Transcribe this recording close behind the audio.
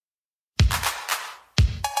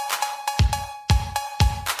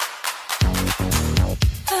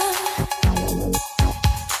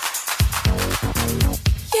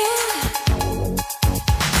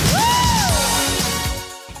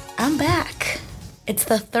It's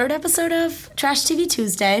the third episode of Trash TV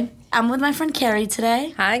Tuesday. I'm with my friend Carrie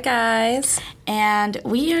today. Hi, guys. And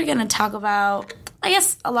we are going to talk about, I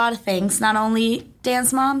guess, a lot of things. Not only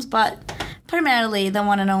dance moms, but primarily the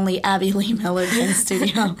one and only Abby Lee Miller Dance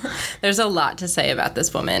Studio. There's a lot to say about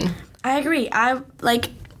this woman. I agree. Let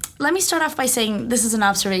me start off by saying this is an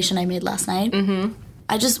observation I made last night.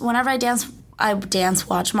 Mm-hmm. Whenever I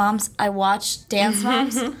watch moms. I watch dance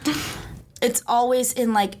moms. It's always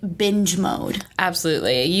in, binge mode.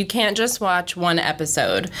 Absolutely. You can't just watch one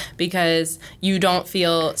episode because you don't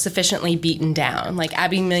feel sufficiently beaten down.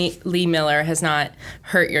 Abby Lee Miller has not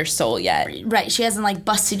hurt your soul yet. Right. She hasn't,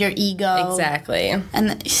 busted your ego. Exactly.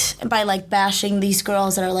 And by, bashing these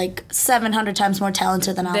girls that are, 700 times more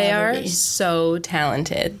talented than I'll ever be. They are so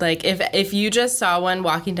talented. If you just saw one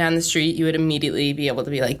walking down the street, you would immediately be able to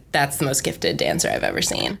be like, that's the most gifted dancer I've ever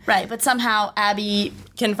seen. Right. But somehow Abby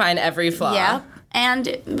can find every flaw. Yeah. And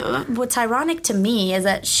what's ironic to me is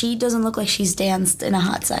that she doesn't look like she's danced in a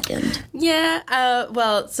hot second. Yeah.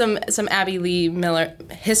 Some Abby Lee Miller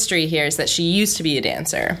history here is that she used to be a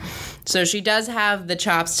dancer. So she does have the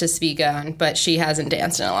chops to speak on, but she hasn't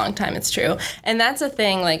danced in a long time, it's true. And that's a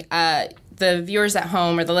thing, the viewers at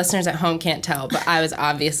home or the listeners at home can't tell, but I was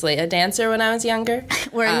obviously a dancer when I was younger.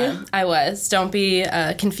 Were you? I was. Don't be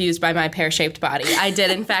confused by my pear-shaped body. I did,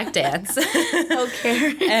 in fact, dance.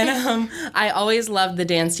 Okay. And I always loved the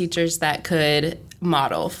dance teachers that could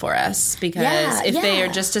model for us because if they are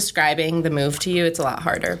just describing the move to you, it's a lot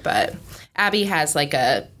harder. But Abby has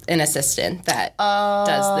an assistant that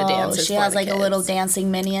does the dances. She has a little dancing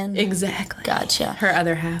minion. Exactly. Gotcha. Her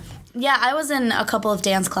other half. Yeah, I was in a couple of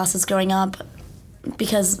dance classes growing up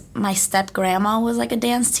because my step-grandma was, a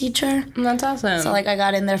dance teacher. That's awesome. So, I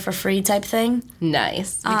got in there for free type thing.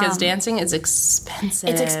 Nice. Because dancing is expensive.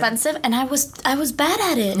 It's expensive, and I was bad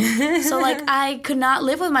at it. So, I could not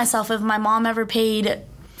live with myself if my mom ever paid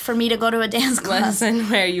for me to go to a dance class. Lesson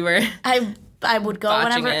where you were I would go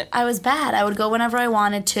whenever... it. I was bad. I would go whenever I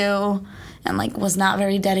wanted to. And, was not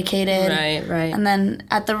very dedicated. Right. And then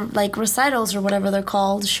at the, recitals or whatever they're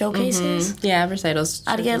called, showcases. Mm-hmm. Yeah, recitals.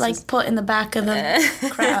 I'd get, put in the back of the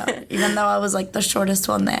crowd, even though I was, the shortest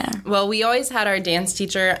one there. Well, we always had our dance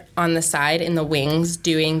teacher on the side in the wings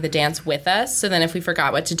doing the dance with us. So then if we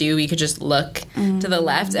forgot what to do, we could just look to the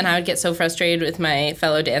left. And I would get so frustrated with my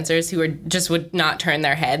fellow dancers who would not turn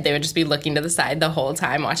their head. They would just be looking to the side the whole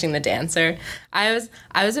time watching the dancer. I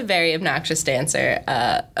was a very obnoxious dancer.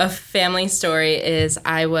 A family story is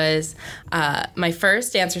I was my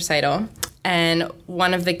first dance recital, and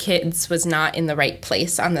one of the kids was not in the right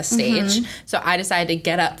place on the stage. Mm-hmm. So I decided to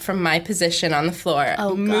get up from my position on the floor,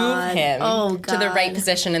 move him to the right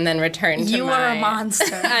position, and then return to You were a monster.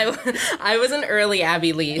 I was an early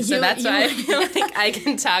Abby Lee, so that's why I feel like I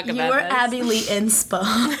can talk about this. You were Abby Lee inspo.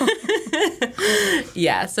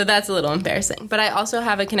 Yeah, so that's a little embarrassing. But I also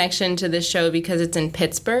have a connection to this show because it's in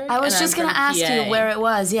Pittsburgh. I was just going to ask you where it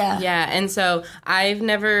was, yeah. Yeah, and so I've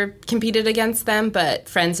never competed against them, but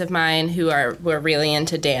friends of mine who were really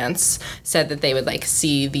into dance said that they would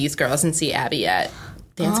see these girls and see Abby at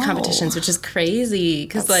dance competitions, which is crazy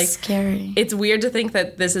because scary. It's weird to think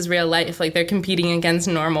that this is real life. They're competing against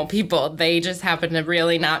normal people. They just happen to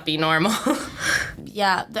really not be normal.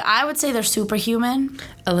 Yeah, I would say they're superhuman.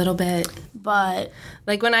 A little bit. But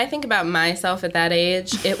when I think about myself at that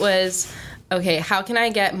age, it was, okay, how can I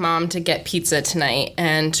get Mom to get pizza tonight?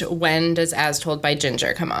 And when does As Told by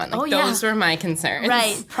Ginger come on? Those were my concerns.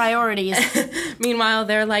 Right, priorities. Meanwhile,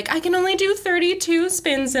 they're I can only do 32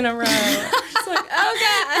 spins in a row. It's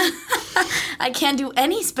oh, God. I can't do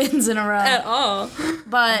any spins in a row. At all.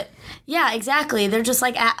 But... yeah, exactly. They're just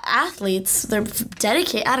athletes. They're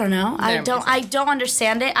dedicated. I don't know. I don't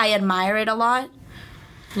understand it. I admire it a lot.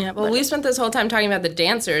 Yeah, well, we spent this whole time talking about the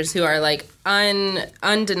dancers who are,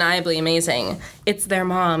 undeniably amazing. It's their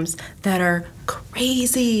moms that are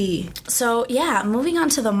crazy. So, yeah, moving on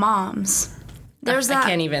to the moms. I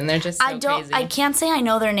can't even. They're just so crazy. I can't say I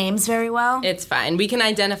know their names very well. It's fine. We can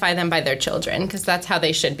identify them by their children because that's how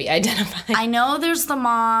they should be identified. I know there's the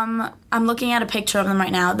mom. I'm looking at a picture of them right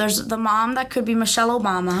now. There's the mom that could be Michelle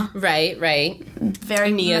Obama. Right.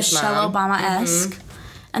 Very Mia's Michelle mom. Obama-esque. Mm-hmm.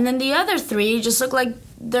 And then the other three just look like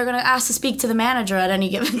they're going to ask to speak to the manager at any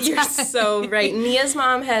given time. You're so right. Mia's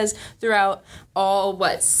mom has, throughout all,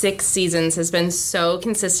 6 seasons, has been so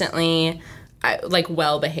consistently like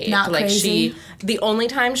well behaved. Not like crazy. The only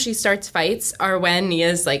time she starts fights are when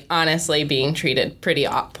Nia's like honestly being treated pretty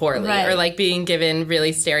poorly, Right. or like being given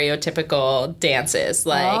really stereotypical dances,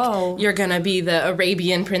 like you're gonna be the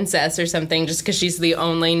Arabian princess or something, just because she's the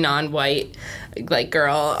only non-white like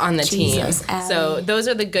girl on the Jesus, team. Abby. So those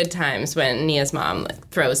are the good times when Nia's mom like,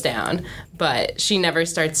 throws down, but she never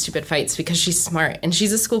starts stupid fights because she's smart and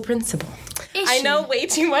she's a school principal. I know way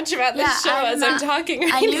too much about this show as I'm talking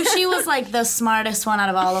right I knew now. she was like the smartest one out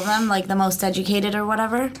of all of them, like the most educated or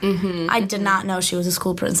whatever. Mm-hmm. I did not know she was a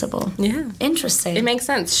school principal. Yeah. Interesting. It makes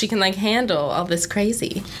sense. She can like handle all this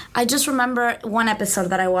crazy. I just remember one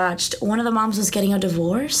episode that I watched. One of the moms was getting a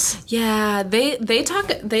divorce. Yeah, they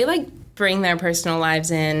like bring their personal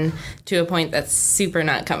lives in to a point that's super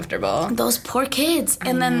not comfortable. Those poor kids.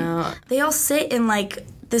 And then they all sit in like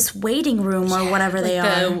this waiting room or whatever they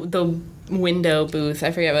are. The window booth.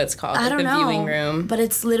 I forget what it's called. I don't know. The viewing room. But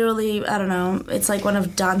it's literally, I don't know, it's like one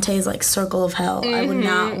of Dante's like circle of hell. I would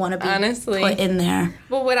not want to be honestly put in there.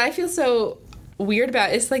 But what I feel so weird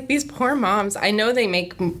about is like these poor moms. I know they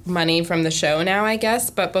make money from the show now, I guess,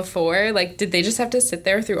 but before, like, did they just have to sit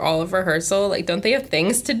there through all of rehearsal? Like, don't they have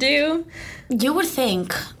things to do? You would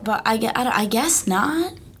think, but I guess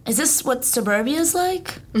not. Is this what Suburbia's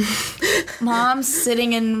like? Moms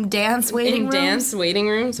sitting in dance waiting rooms? Dance waiting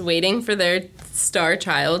rooms, waiting for their star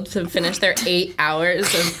child to finish their 8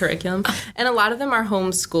 hours of curriculum. And a lot of them are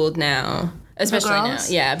homeschooled now, especially now.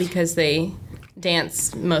 Yeah, because they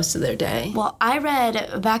dance most of their day. Well, I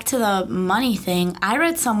read, back to the money thing, I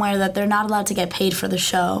read somewhere that they're not allowed to get paid for the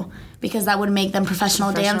show because that would make them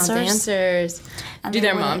professional dancers. And do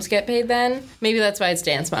their moms get paid then? Maybe that's why it's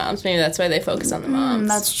dance moms. Maybe that's why they focus on the moms.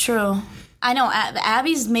 That's true. I know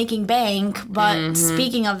Abby's making bank, but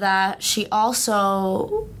speaking of that, she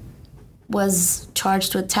also was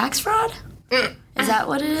charged with tax fraud? Is that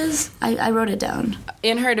what it is? I wrote it down.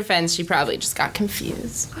 In her defense, she probably just got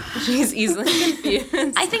confused. She's easily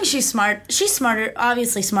confused. I think she's smart. She's smarter,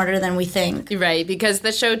 obviously smarter than we think. Right, because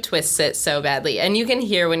the show twists it so badly. And you can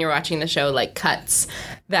hear when you're watching the show, like, cuts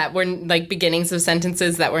that were, like, beginnings of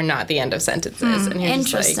sentences that were not the end of sentences. And you're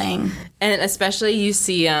Interesting. Just, like, and especially you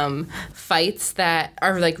see fights that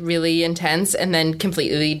are, like, really intense and then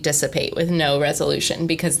completely dissipate with no resolution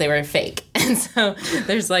because they were fake. And so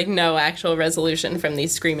there's, like, no actual resolution from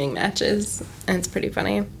these screaming matches. And it's pretty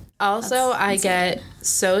funny. Also, I get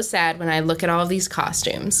so sad when I look at all of these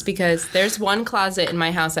costumes because there's one closet in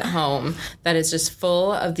my house at home that is just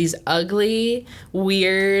full of these ugly,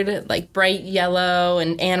 weird, like bright yellow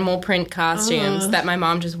and animal print costumes that my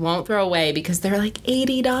mom just won't throw away because they're like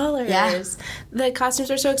 $80. Yeah. The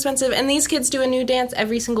costumes are so expensive, and these kids do a new dance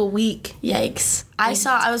every single week. Yikes.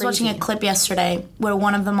 I was watching a clip yesterday where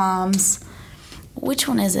one of the moms, which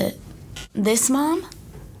one is it? This mom?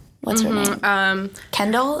 What's her name?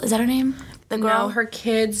 Kendall? Is that her name? The girl? No, her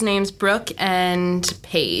kids' name's Brooke and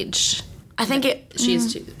Paige. I think it... She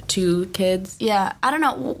has two kids. Yeah. I don't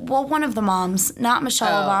know. Well, one of the moms. Not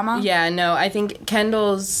Michelle Obama. Yeah, no. I think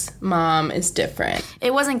Kendall's mom is different.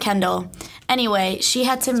 It wasn't Kendall. Anyway, she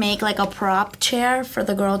had to make, like, a prop chair for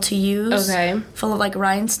the girl to use. Okay. Full of, like,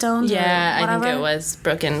 rhinestones Yeah, or whatever. I think it was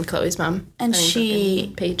Brooke and Chloe's mom. And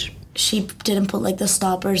Paige. She didn't put, like, the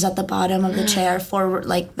stoppers at the bottom of the chair for,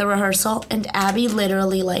 like, the rehearsal. And Abby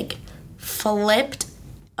literally, like, flipped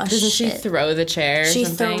a Doesn't she shit. throw the chair or She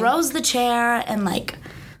something? throws the chair and, like,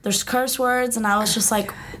 there's curse words. And I was just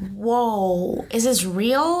like, whoa, is this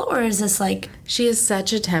real or is this, like... She has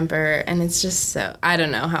such a temper, and it's just so... I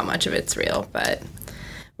don't know how much of it's real, but...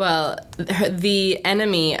 Well, the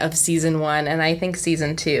enemy of season 1, and I think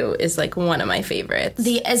season 2, is like one of my favorites.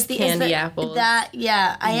 Candy Apples. I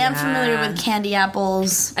am familiar with Candy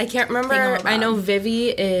Apples. I can't remember. I know Vivi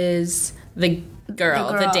is the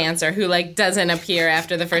girl, the dancer, who like doesn't appear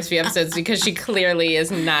after the first few episodes because she clearly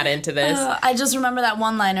is not into this. I just remember that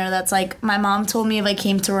one-liner that's like, my mom told me if I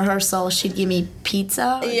came to rehearsal, she'd give me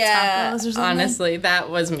pizza or tacos or something. Honestly, that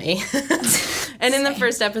was me. And in the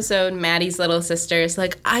first episode, Maddie's little sister is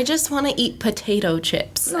like, I just want to eat potato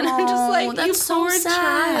chips. And I'm just like, that's you so poor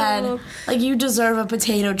sad. child. Like, you deserve a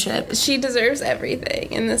potato chip. She deserves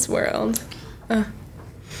everything in this world. But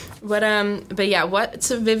yeah, what's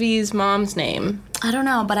Vivi's mom's name? I don't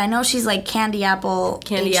know, but I know she's like Candy Apple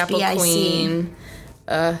HBIC. Queen.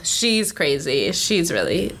 She's crazy. She's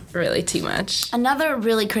really, really too much. Another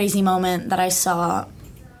really crazy moment that I saw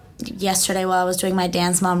yesterday while I was doing my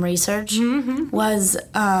Dance Mom research was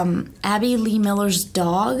Abby Lee Miller's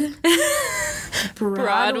dog.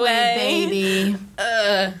 Broadway baby.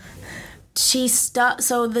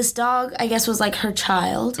 So this dog, I guess, was like her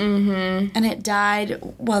child, and it died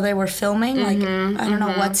while they were filming. Like I don't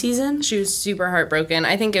know what season. She was super heartbroken.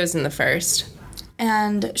 I think it was in the first.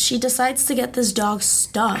 And she decides to get this dog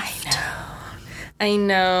stuffed. I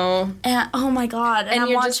know. And oh my god! And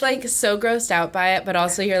you're just like so grossed out by it, but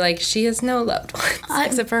also you're like, she has no loved ones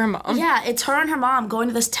except for her mom. Yeah, it's her and her mom going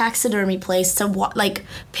to this taxidermy place to like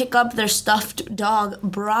pick up their stuffed dog,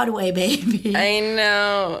 Broadway baby. I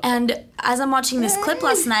know. And as I'm watching this clip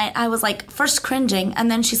last night, I was like first cringing,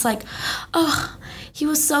 and then she's like, "Oh, he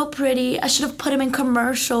was so pretty. I should have put him in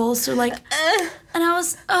commercials." Or like, and I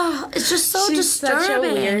was, it's just so She's disturbing. Such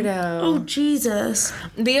a weirdo. Oh Jesus!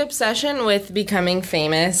 The obsession with becoming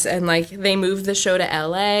famous, and like they moved the show to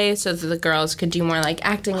LA so that the girls could do more like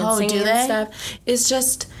acting and singing and stuff, is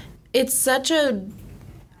just, it's such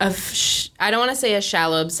I don't want to say a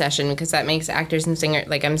shallow obsession because that makes actors and singers,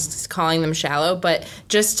 like I'm calling them shallow, but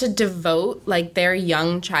just to devote like their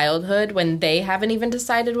young childhood when they haven't even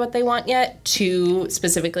decided what they want yet to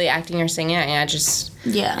specifically acting or singing,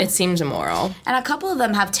 it seems immoral. And a couple of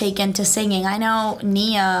them have taken to singing. I know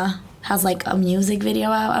Nia has like a music video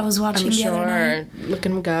out I was watching the other night. Look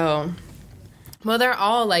at them go. Well, they're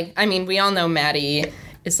all like, I mean, we all know Maddie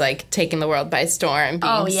is like taking the world by storm,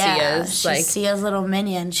 being Sia's Sia's little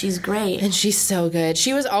minion. She's great. And she's so good.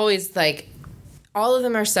 She was always like, all of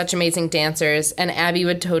them are such amazing dancers, and Abby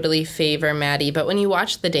would totally favor Maddie, but when you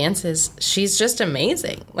watch the dances, she's just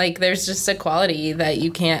amazing. Like, there's just a quality that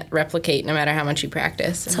you can't replicate no matter how much you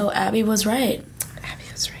practice. So Abby was right. Abby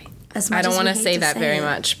was right. I don't want to say that very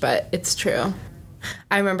much, but it's true.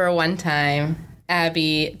 I remember one time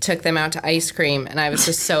Abby took them out to ice cream, and I was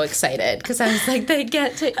just so excited because I was like, they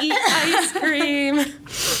get to eat ice cream.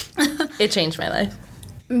 It changed my life.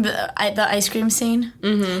 The ice cream scene?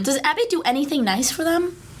 Mm-hmm. Does Abby do anything nice for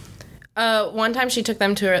them? One time she took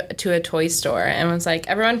them to a toy store and was like,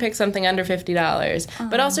 everyone pick something under $50.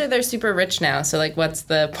 But also they're super rich now, so like what's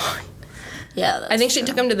the point? Yeah, that's I think she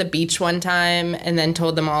took them to the beach one time and then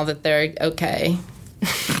told them all that they're okay.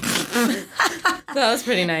 So that was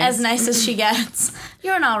pretty nice. As nice as she gets.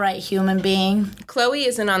 You're an all right human being. Chloe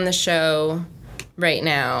isn't on the show right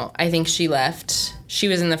now. I think she left. She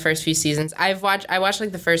was in the first few seasons. I watched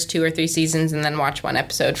like the first 2 or 3 seasons and then watched one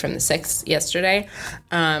episode from the 6th yesterday.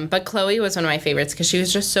 But Chloe was one of my favorites because she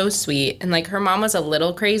was just so sweet. And like her mom was a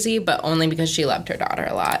little crazy, but only because she loved her daughter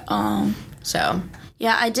a lot. So...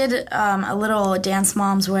 Yeah, I did a little Dance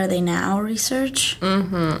Moms Where Are They Now research.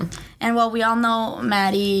 Mm-hmm. And well, we all know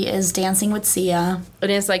Maddie is dancing with Sia.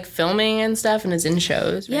 And it's like filming and stuff and is in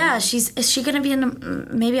shows. Right? Yeah, is she going to be in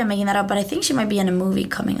maybe I'm making that up, but I think she might be in a movie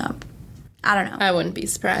coming up. I don't know. I wouldn't be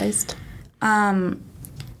surprised. And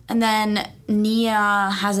then Nia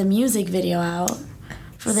has a music video out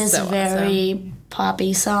for this very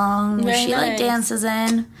poppy song where she like dances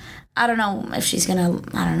in. I don't know if she's going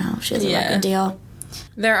to, I don't know, if she has a record deal.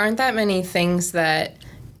 There aren't that many things that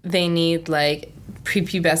they need, like,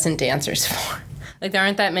 prepubescent dancers for. Like, there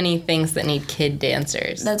aren't that many things that need kid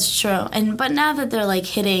dancers. That's true. But now that they're, like,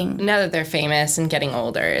 now that they're famous and getting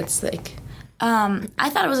older, it's, like... I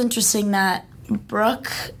thought it was interesting that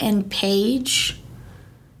Brooke and Paige,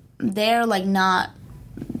 they're, like, not...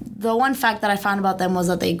 The one fact that I found about them was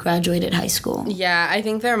that they graduated high school. Yeah, I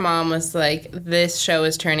think their mom was like, this show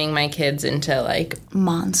is turning my kids into, like...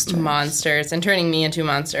 Monsters. And turning me into a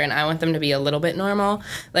monster, and I want them to be a little bit normal.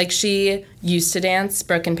 Like, she used to dance.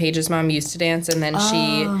 Brooke and Paige's mom used to dance, and then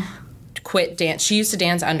she quit dance. She used to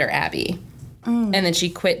dance under Abby. And then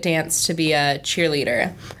she quit dance to be a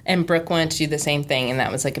cheerleader. And Brooke wanted to do the same thing, and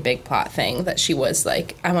that was, like, a big plot thing, that she was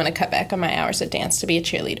like, I want to cut back on my hours at dance to be a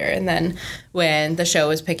cheerleader. And then when the show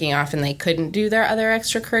was picking off and they couldn't do their other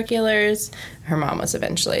extracurriculars, her mom was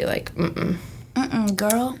eventually like,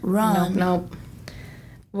 girl, run. Nope.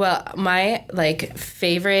 Well, my, like,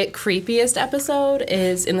 favorite, creepiest episode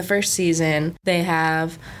is in the first season. They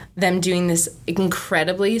have them doing this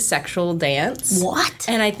incredibly sexual dance. What?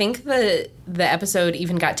 And I think the episode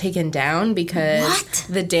even got taken down because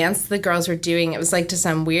the dance the girls were doing, it was, like, to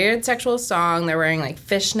some weird sexual song. They're wearing, like,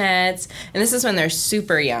 fishnets. And this is when they're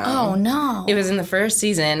super young. Oh, no. It was in the first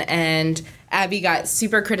season, and Abby got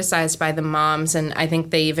super criticized by the moms, and I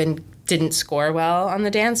think they even didn't score well on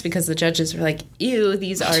the dance because the judges were like, ew,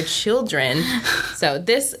 these are children. So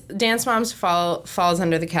this Dance Moms falls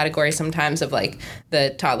under the category sometimes of like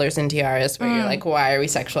the toddlers and tiaras where you're like, why are we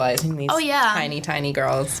sexualizing these tiny, tiny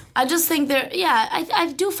girls? I just think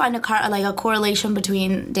I do find a correlation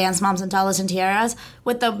between Dance Moms and toddlers and tiaras,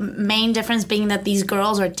 with the main difference being that these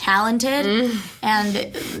girls are talented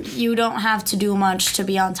and you don't have to do much to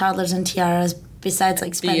be on toddlers and tiaras besides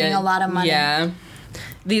like spending a lot of money. Yeah.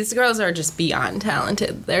 These girls are just beyond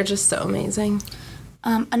talented. They're just so amazing.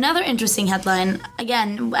 Another interesting headline.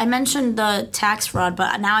 Again, I mentioned the tax fraud,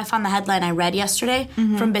 but now I found the headline I read yesterday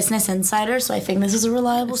from Business Insider, so I think this is a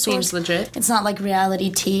reliable source. Seems legit. It's not like Reality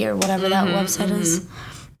Tea or whatever that website is.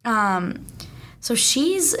 So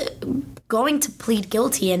she's going to plead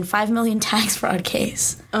guilty in $5 million tax fraud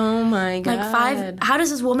case. Oh my God. How does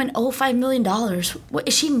this woman owe $5 million? What,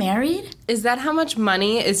 is she married? Is that how much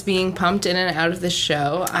money is being pumped in and out of the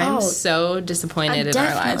show? I'm so disappointed in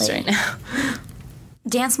our lives right now.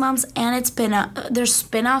 Dance Moms, and there's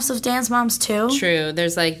spin-offs of Dance Moms too. True.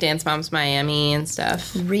 There's like Dance Moms Miami and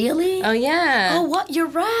stuff. Really? Oh yeah. Oh, what? You're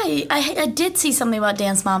right. I did see something about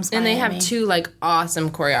Dance Moms Miami. And they have two like awesome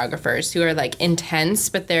choreographers who are like intense,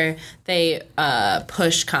 but they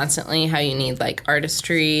push constantly how you need like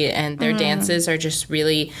artistry, and their dances are just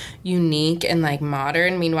really unique and like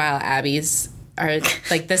modern. Meanwhile, Abby's are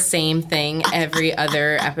like the same thing every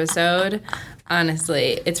other episode.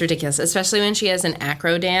 Honestly, it's ridiculous, especially when she has an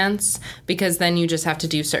acro dance, because then you just have to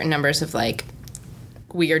do certain numbers of, like,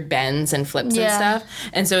 weird bends and flips and stuff.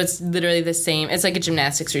 And so it's literally the same. It's like a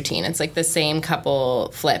gymnastics routine. It's like the same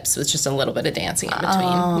couple flips with just a little bit of dancing in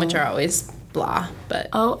between, which are always blah. But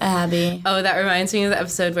oh, Abby. Oh, that reminds me of the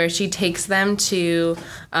episode where she takes them to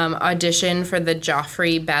audition for the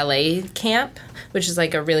Joffrey Ballet Camp, which is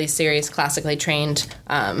like a really serious, classically trained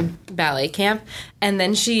ballet camp. And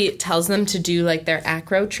then she tells them to do like their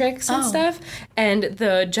acro tricks and stuff. And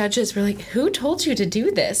the judges were like, who told you to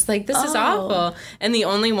do this? Like, this is awful. And the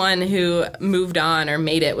only one who moved on or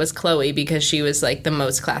made it was Chloe, because she was like the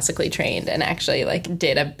most classically trained and actually like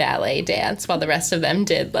did a ballet dance while the rest of them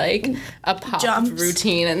did like a pop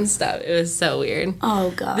routine and stuff. It was so weird.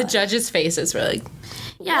 Oh, God. The judges' faces were like,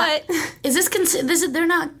 what? Is this they're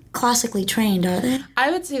not classically trained, are they?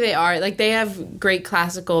 I would say they are. Like, they have great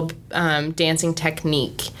classical dancing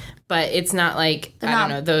technique, but it's not like, I don't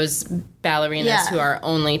know, those ballerinas who are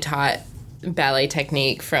only taught ballet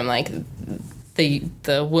technique from, like,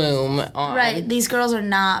 the womb on. Right. These girls are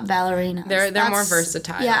not ballerinas. They're more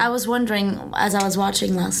versatile. Yeah, I was wondering, as I was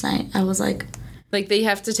watching last night, I was like... Like, they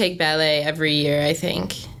have to take ballet every year, I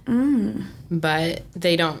think. But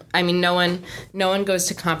they don't... I mean, no one goes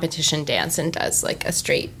to competition dance and does, like, a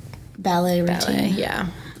straight ballet routine. Yeah.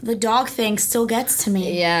 The dog thing still gets to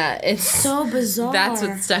me. Yeah, it's... so bizarre. That's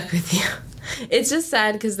what stuck with you. It's just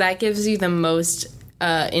sad because that gives you the most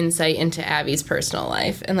insight into Abby's personal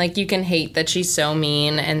life. And, like, you can hate that she's so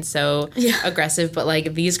mean and so aggressive, but,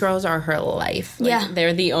 like, these girls are her life. Like,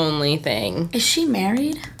 they're the only thing. Is she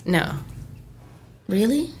married? No.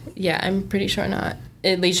 Really? Yeah, I'm pretty sure not.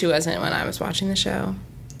 At least she wasn't when I was watching the show.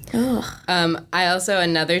 Ugh. I also,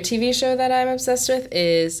 another TV show that I'm obsessed with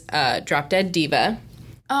is Drop Dead Diva.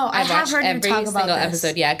 Oh, I have heard you talk about this. Every single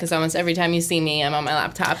episode, yeah, because almost every time you see me, I'm on my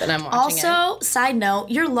laptop and I'm watching it. Also, side note,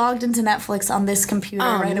 you're logged into Netflix on this computer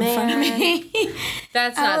in front of me.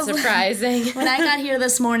 That's not surprising. When I got here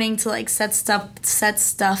this morning to like set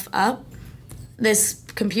stuff up, this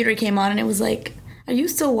computer came on and it was like, "Are you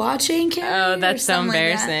still watching, Carrie?" Oh, that's so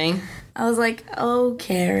embarrassing. Like I was like, "Oh,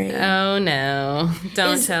 Carrie." Oh no!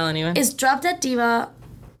 Don't tell anyone. Is Drop Dead Diva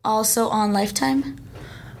also on Lifetime?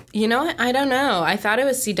 You know what? I don't know. I thought it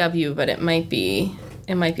was CW, but it might be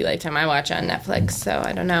Lifetime. I watch on Netflix, so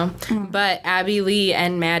I don't know. But Abby Lee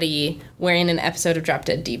and Maddie were in an episode of Drop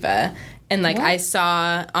Dead Diva. And, like, I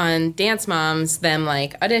saw on Dance Moms them,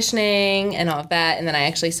 like, auditioning and all of that. And then I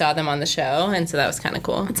actually saw them on the show. And so that was kind of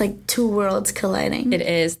cool. It's like two worlds colliding. It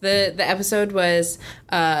is. The episode was...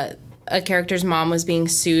 a character's mom was being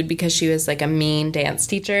sued because she was like a mean dance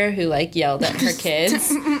teacher who like yelled at her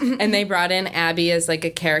kids. And they brought in Abby as like a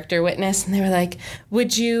character witness, and they were like,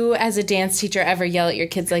 would you as a dance teacher ever yell at your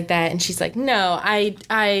kids like that? And she's like, no,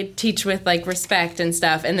 I teach with like respect and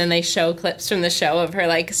stuff. And then they show clips from the show of her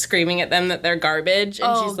like screaming at them that they're garbage,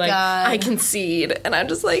 and she's like, God. I concede. And I'm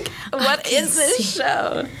just like, what is this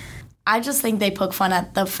show? I just think they poke fun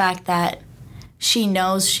at the fact that she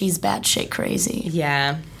knows she's batshit crazy.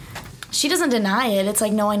 Yeah. She doesn't deny it. It's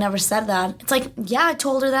like, no, I never said that. It's like, yeah, I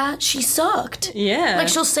told her that. She sucked. Yeah. Like,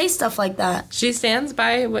 she'll say stuff like that. She stands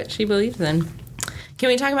by what she believes in. Can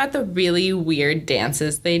we talk about the really weird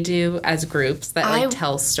dances they do as groups that, like,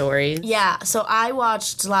 tell stories? Yeah. So I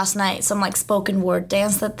watched last night some, like, spoken word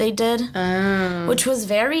dance that they did. Which was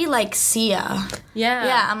very, like, Sia. Yeah.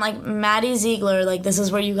 Yeah. I'm like, Maddie Ziegler, like, this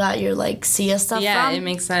is where you got your, like, Sia stuff from. Yeah, it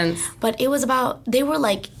makes sense. But it was about, they were,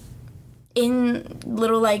 like, in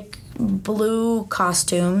little, like, blue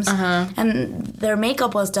costumes, and their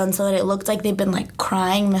makeup was done so that it looked like they'd been like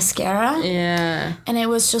crying mascara. Yeah. And it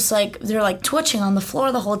was just like they're like twitching on the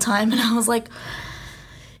floor the whole time, and I was like,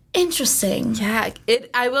 Interesting. Yeah,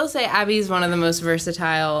 I will say Abby's one of the most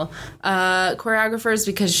versatile choreographers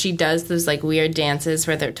because she does those like weird dances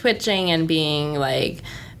where they're twitching and being like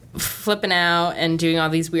flipping out and doing all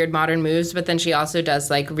these weird modern moves, but then she also does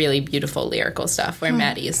like really beautiful lyrical stuff where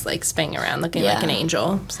Maddie is like spinning around looking like an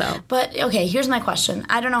angel. So, but okay, here's my question.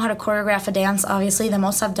 I don't know how to choreograph a dance. Obviously, the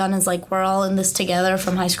most I've done is like We're All in This Together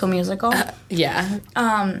from High School Musical. Yeah.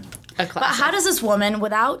 But how does this woman,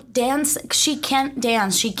 without dance, she can't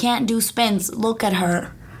dance, she can't do spins. Look at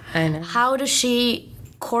her. I know. How does she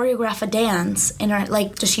choreograph a dance in her?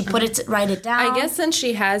 Like, does she write it down? I guess since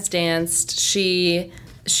she has danced, she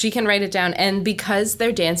can write it down, and because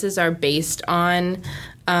their dances are based on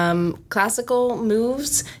classical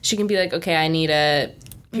moves, she can be like, okay, I need a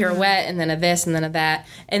pirouette and then a this and then a that,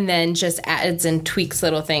 and then just adds and tweaks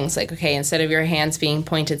little things like, okay, instead of your hands being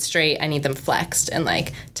pointed straight, I need them flexed, and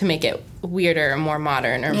like to make it weirder or more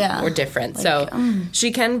modern or different. Like, so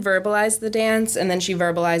she can verbalize the dance, and then she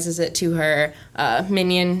verbalizes it to her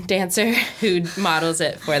minion dancer who models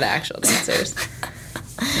it for the actual dancers.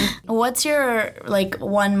 What's your like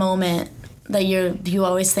one moment that you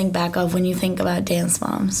always think back of when you think about Dance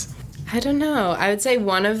Moms? I don't know. I would say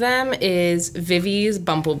one of them is Vivi's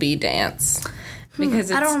Bumblebee dance.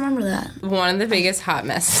 Because I don't remember that. One of the biggest hot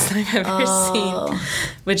messes I've ever seen.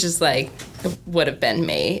 Which is like, would have been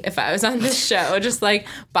me if I was on this show. Just like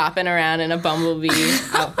bopping around in a Bumblebee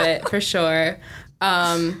outfit for sure.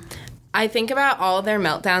 I think about all their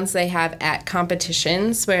meltdowns they have at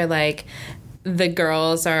competitions where like the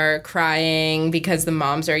girls are crying because the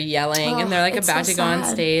moms are yelling and they're like about to go on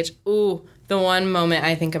stage. Ooh. The one moment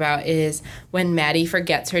I think about is when Maddie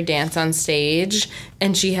forgets her dance on stage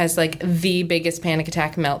and she has like the biggest panic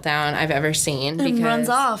attack meltdown I've ever seen. And runs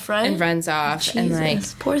off, right? And runs off. Jesus, and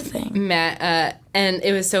like poor thing. And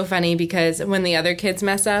it was so funny because when the other kids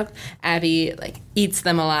mess up, Abby like eats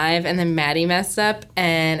them alive, and then Maddie messed up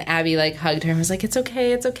and Abby like hugged her and was like, it's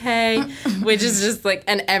okay. Which is just like,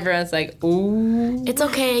 and everyone's like, ooh. It's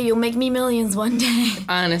okay, you'll make me millions one day.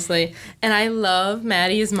 Honestly. And I love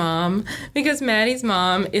Maddie's mom because Maddie's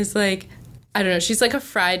mom is like, I don't know, she's like a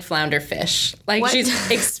fried flounder fish. Like,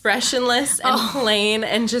 she's expressionless and plain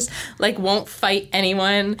and just, like, won't fight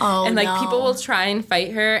anyone. And, like, people will try and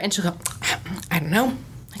fight her, and she'll go, I don't know.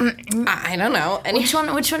 I don't know. And Which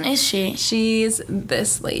one is she? She's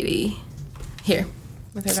this lady here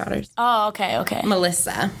with her daughters. Oh, okay.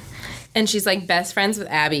 Melissa. And she's, like, best friends with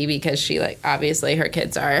Abby because she, like, obviously her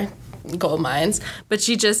kids are gold mines. But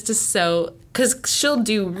she just is so... Because she'll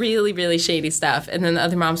do really, really shady stuff. And then the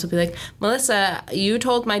other moms will be like, Melissa, you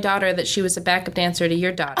told my daughter that she was a backup dancer to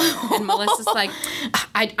your daughter. And Melissa's like,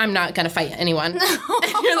 I'm not going to fight anyone.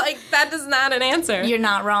 And you're like, that is not an answer. You're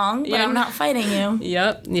not wrong, but I'm not fighting you.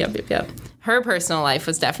 Yep. Her personal life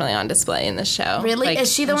was definitely on display in the show. Really? Like,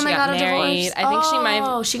 is she the one that got a divorce? I think she might.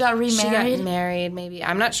 Oh, she got remarried? She got married, maybe.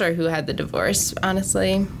 I'm not sure who had the divorce,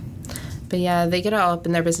 honestly. But yeah, they get all up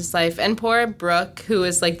in their business life. And poor Brooke, who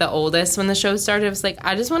was like the oldest when the show started, was like,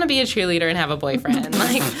 I just want to be a cheerleader and have a boyfriend.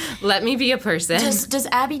 Like, let me be a person. Does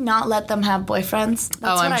Abby not let them have boyfriends?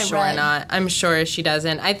 That's I'm sure not. I'm sure she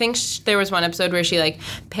doesn't. I think there was one episode where she like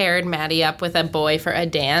paired Maddie up with a boy for a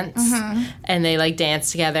dance. And they like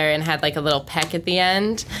danced together and had like a little peck at the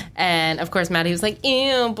end. And of course, Maddie was like,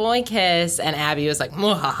 ew, boy kiss. And Abby was like,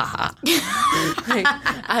 mwahaha. Like,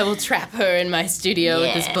 I will trap her in my studio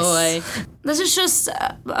with this boy. This is just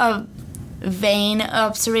a vain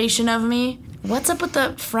observation of me. What's up with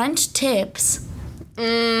the French tips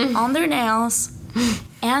on their nails?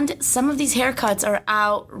 And some of these haircuts are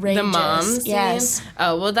outrageous. The moms? Yes.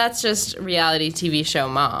 Oh, well, that's just reality TV show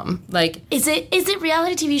mom. Like, is it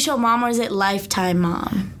reality TV show mom or is it Lifetime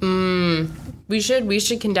mom? We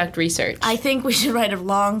should conduct research. I think we should write a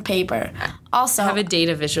long paper. Also, have a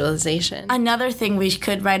data visualization. Another thing we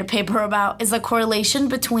could write a paper about is the correlation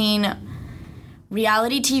between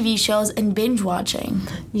reality TV shows and binge watching.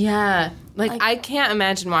 Yeah. Like, I can't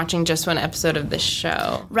imagine watching just one episode of this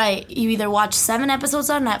show. Right. You either watch 7 episodes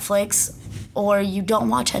on Netflix or you don't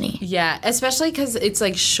watch any. Yeah, especially because it's,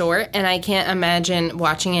 like, short, and I can't imagine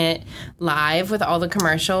watching it live with all the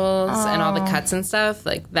commercials and all the cuts and stuff.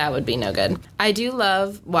 Like, that would be no good. I do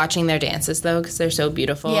love watching their dances, though, because they're so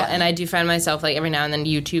beautiful. Yeah. And I do find myself, like, every now and then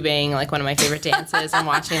YouTubing, like, one of my favorite dances and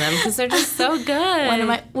watching them because they're just so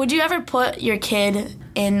good. Would you ever put your kid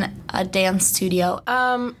in a dance studio?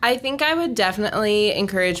 I think I would definitely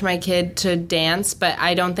encourage my kid to dance, but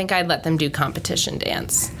I don't think I'd let them do competition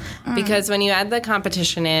dance. Because when you add the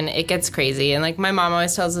competition in, it gets crazy. And, like, my mom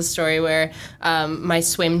always tells a story where my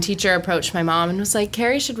swim teacher approached my mom and was like,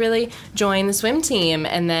 Carrie should really join the swim team.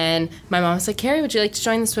 And then my mom was like, Carrie, would you like to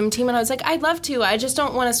join the swim team? And I was like, I'd love to. I just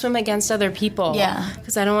don't want to swim against other people. Yeah.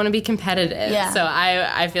 Because I don't want to be competitive. Yeah. So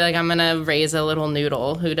I feel like I'm going to raise a little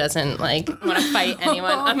noodle who doesn't, like, want to fight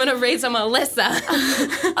anyone. I'm going to raise a Melissa.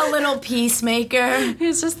 A little peacemaker.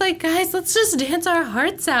 He's just like, guys, let's just dance our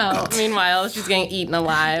hearts out. Meanwhile, she's getting eaten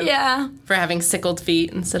alive. Yeah. For having sickled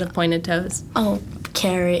feet instead of pointed toes. Oh,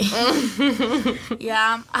 Carrie.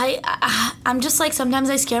 Yeah, I'm just like, sometimes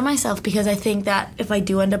I scare myself because I think that if I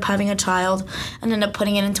do end up having a child and end up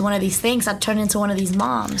putting it into one of these things, I'd turn into one of these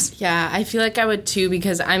moms. Yeah, I feel like I would too,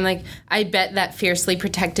 because I'm like, I bet that fiercely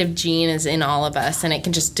protective gene is in all of us and it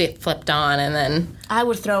can just get flipped on and then... I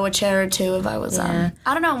would throw a chair or two if I was I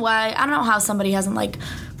don't know why. I don't know how somebody hasn't, like,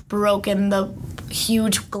 broken the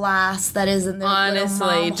huge glass that is in the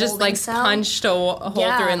honestly just like cell. Punched a hole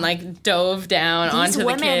through and like dove down onto the kids. These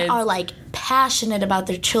women are like passionate about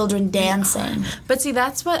their children dancing. But see,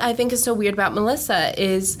 that's what I think is so weird about Melissa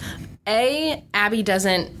is Abby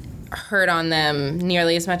doesn't hurt on them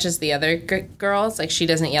nearly as much as the other girls. Like, she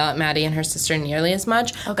doesn't yell at Maddie and her sister nearly as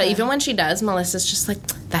much. Okay. But even when she does, Melissa's just like,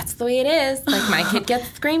 that's the way it is. Like, my kid gets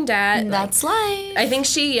screamed at. That's life. I think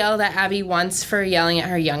she yelled at Abby once for yelling at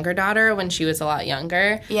her younger daughter when she was a lot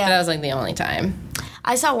younger. Yeah. But that was, like, the only time.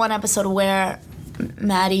 I saw one episode where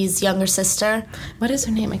Maddie's younger sister... What is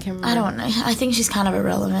her name? I can't remember. I don't know. I think she's kind of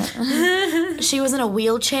irrelevant. She was in a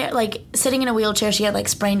wheelchair, like, sitting in a wheelchair. She had, like,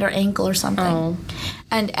 sprained her ankle or something. Oh.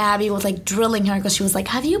 And Abby was, like, drilling her because she was like,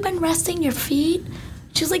 have you been resting your feet?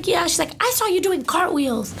 She was like, yeah. She's like, I saw you doing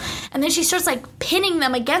cartwheels. And then she starts, like, pinning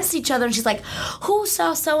them against each other. And she's like, who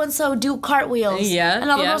saw so-and-so do cartwheels? Yeah.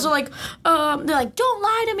 And all the girls are like, they're like, don't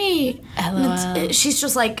lie to me. LOL. She's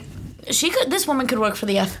just like... This woman could work for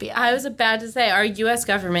the FBI. I was about to say, our U.S.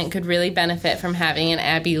 government could really benefit from having an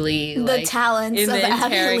Abby Lee. The talents in of the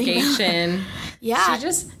Abby interrogation. Lee. Yeah.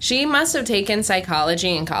 She must have taken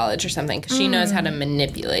psychology in college or something, because she knows how to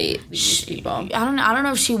manipulate these people. I don't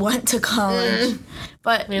know if she went to college.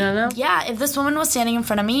 But we don't know. Yeah, if this woman was standing in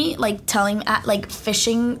front of me, like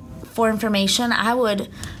fishing for information, I would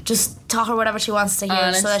just tell her whatever she wants to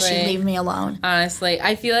hear so that she'd leave me alone. Honestly,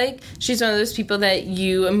 I feel like she's one of those people that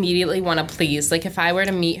you immediately want to please. Like, if I were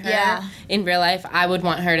to meet her in real life, I would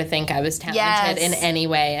want her to think I was talented in any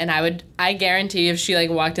way. And I guarantee if she, like,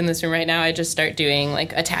 walked in this room right now, I'd just start doing,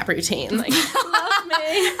 like, a tap routine. Like, love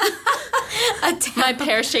me. My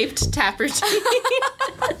pear-shaped tap routine.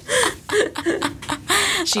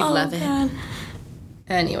 She'd love it.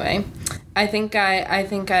 Anyway, I think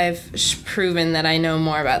I've proven that I know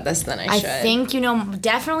more about this than I should. I think you know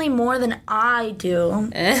definitely more than I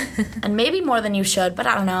do. And maybe more than you should, but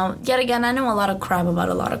I don't know. Yet again, I know a lot of crap about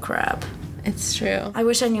a lot of crap. It's true. I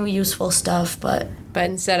wish I knew useful stuff, but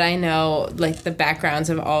instead I know, like, the backgrounds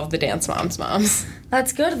of all of the Dance Moms moms.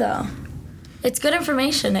 That's good, though. It's good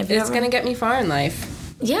information. It's going to get me far in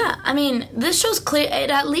life. Yeah, I mean, this show's clear.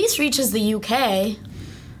 It at least reaches the UK.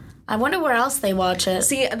 I wonder where else they watch it.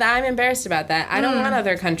 See, I'm embarrassed about that. I don't want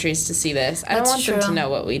other countries to see this. I don't want them to know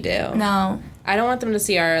what we do. No. I don't want them to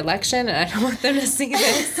see our election, and I don't want them to see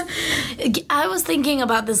this. I was thinking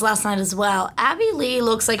about this last night as well. Abby Lee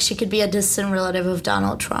looks like she could be a distant relative of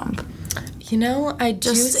Donald Trump. You know, I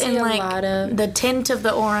do see a lot of... the tint of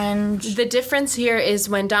the orange. The difference here is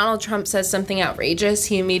when Donald Trump says something outrageous,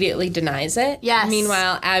 he immediately denies it. Yes.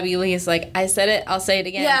 Meanwhile, Abby Lee is like, I said it, I'll say it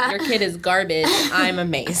again. Yeah. Your kid is garbage. I'm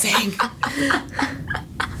amazing.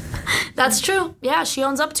 That's true. Yeah, she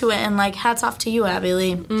owns up to it, and, like, hats off to you, Abby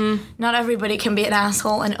Lee. Not everybody can be an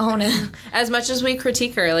asshole and own it. As much as we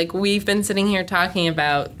critique her, like, we've been sitting here talking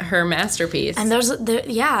about her masterpiece. And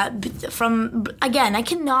again, I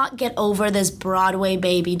cannot get over this Broadway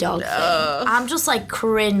baby dog thing. I'm just, like,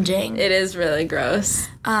 cringing. It is really gross.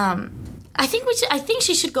 I think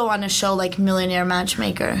she should go on a show like Millionaire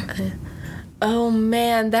Matchmaker. Oh,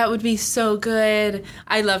 man, that would be so good.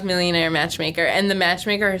 I love Millionaire Matchmaker. And the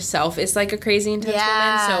matchmaker herself is, like, a crazy intense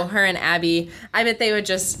woman. So her and Abby, I bet they would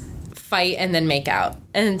just fight and then make out.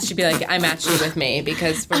 And she'd be like, I matched you with me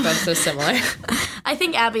because we're both so similar. I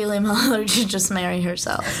think Abby Lee Miller should just marry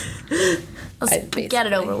herself. Let's get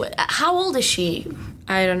it over with. How old is she?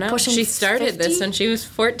 I don't know. Pushing she started 50? This when she was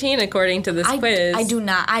 14, according to this quiz.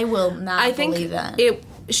 I will not believe that.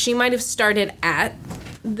 She might have started at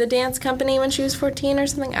the dance company when she was 14 or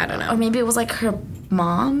something. I don't know. Or maybe it was like her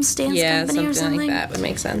mom's dance company or something. Yeah, something like that would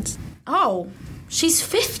make sense. Oh, she's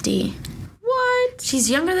 50. What? What? She's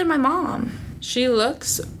younger than my mom. She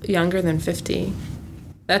looks younger than 50.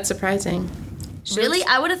 That's surprising. Really?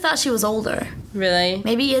 I would have thought she was older. Really?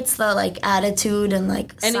 Maybe it's the, like, attitude and,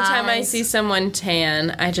 like, Anytime I size. see someone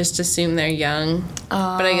tan, I just assume they're young.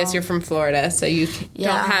 But I guess you're from Florida, so you don't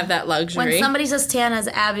have that luxury. When somebody says tan as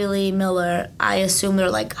Abby Lee Miller, I assume they're,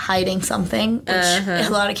 like, hiding something, which in a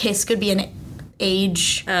lot of cases could be an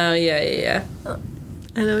age. Oh, yeah.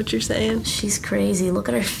 I know what you're saying. She's crazy. Look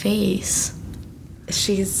at her face.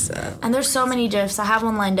 She's... And there's so many GIFs. I have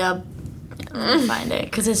one lined up. Let me find it,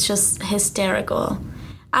 because it's just hysterical.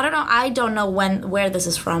 I don't know where this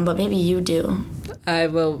is from, but maybe you do. I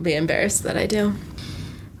will be embarrassed that I do.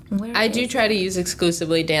 I do try to use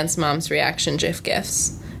exclusively Dance Mom's reaction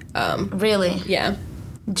GIFs. Really? Yeah.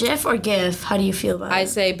 GIF or GIF? How do you feel about it? I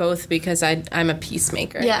say both because I'm a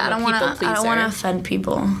peacemaker. Yeah, I'm I don't want to offend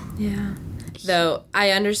people. Yeah. Though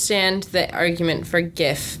I understand the argument for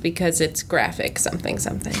GIF because it's graphic something.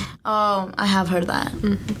 Oh, I have heard that.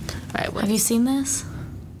 Mm-hmm. Right, Have you seen this?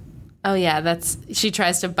 Oh yeah, she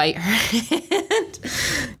tries to bite her hand.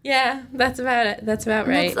 Yeah, that's about it. That's about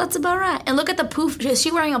right. That's about right. And look at the poof. Is she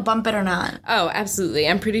wearing a bump it or not? Oh, absolutely.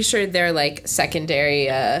 I'm pretty sure they're like secondary,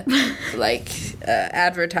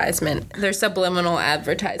 advertisement. Their subliminal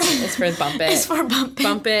advertisement is for Bump It. It's for Bump It.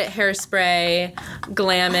 Bump It, Hairspray,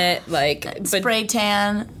 Glam It, like spray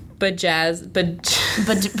tan. Bejazz.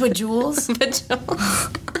 Bejewels?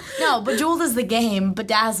 No, Bejeweled is the game.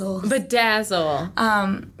 Bedazzle.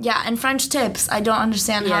 Yeah, and French tips. I don't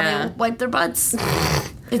understand how they wipe their butts.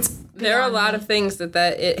 There are a lot of things that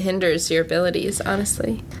it hinders your abilities,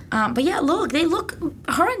 honestly. But yeah,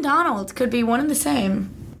 her and Donald could be one and the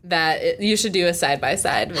same. You should do a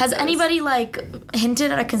side-by-side. Has anybody,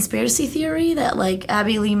 hinted at a conspiracy theory that,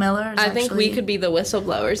 Abby Lee Miller is I think we could be the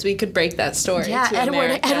whistleblowers. We could break that story to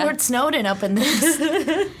America. Edward Snowden up in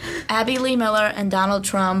this. Abby Lee Miller and Donald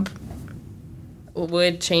Trump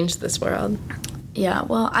would change this world. Yeah,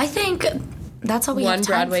 well, I think that's all we have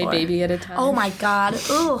time One Broadway baby at a time. Oh, my God.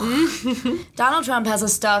 Ooh. Donald Trump has a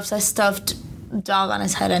stuffed dog on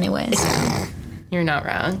his head anyways. You're not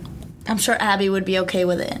wrong. I'm sure Abby would be okay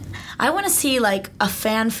with it. I want to see, a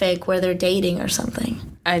fanfic where they're dating or something.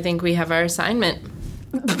 I think we have our assignment.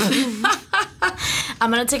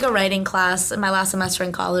 I'm going to take a writing class in my last semester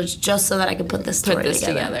in college just so that I can put this story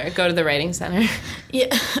together. Go to the writing center. Yeah.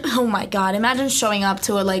 Oh, my God. Imagine showing up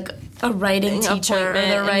to a writing teacher or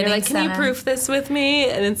their writing you're center. Can you proof this with me?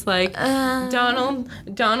 And it's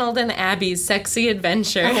Donald and Abby's sexy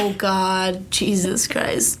adventure. Oh, God. Jesus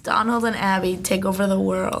Christ. Donald and Abby take over the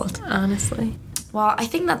world. Honestly. Well, I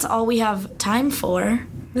think that's all we have time for.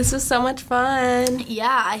 This was so much fun.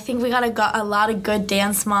 Yeah, I think we got a lot of good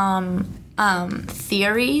Dance Mom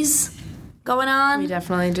theories going on. We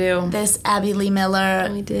definitely do. This Abby Lee Miller.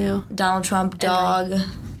 We do. Donald Trump dog.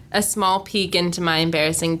 A small peek into my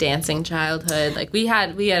embarrassing dancing childhood. We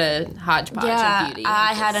had a hodgepodge of beauty.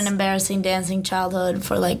 I had an embarrassing dancing childhood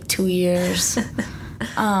for 2 years.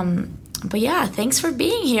 But yeah, thanks for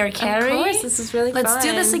being here, Carrie. Of course, this is really fun. Let's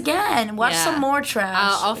do this again. Watch some more trash.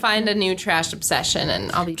 I'll find a new trash obsession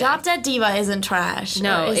and I'll be back. Drop Dead Diva isn't trash.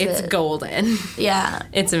 No, it's golden. Yeah.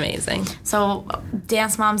 It's amazing. So,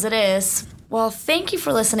 Dance Moms it is. Well, thank you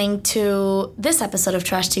for listening to this episode of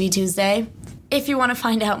Trash TV Tuesday. If you want to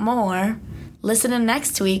find out more, listen in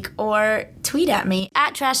next week or tweet at me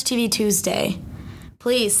at Trash TV Tuesday.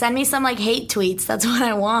 Please send me some hate tweets. That's what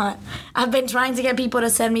I want. I've been trying to get people to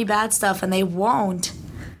send me bad stuff and they won't.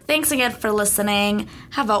 Thanks again for listening.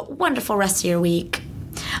 Have a wonderful rest of your week.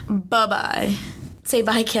 Bye-bye. Say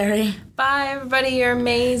bye, Carrie. Bye, everybody. You're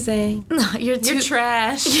amazing. No, you're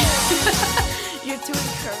trash. You're too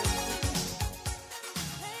encouraging.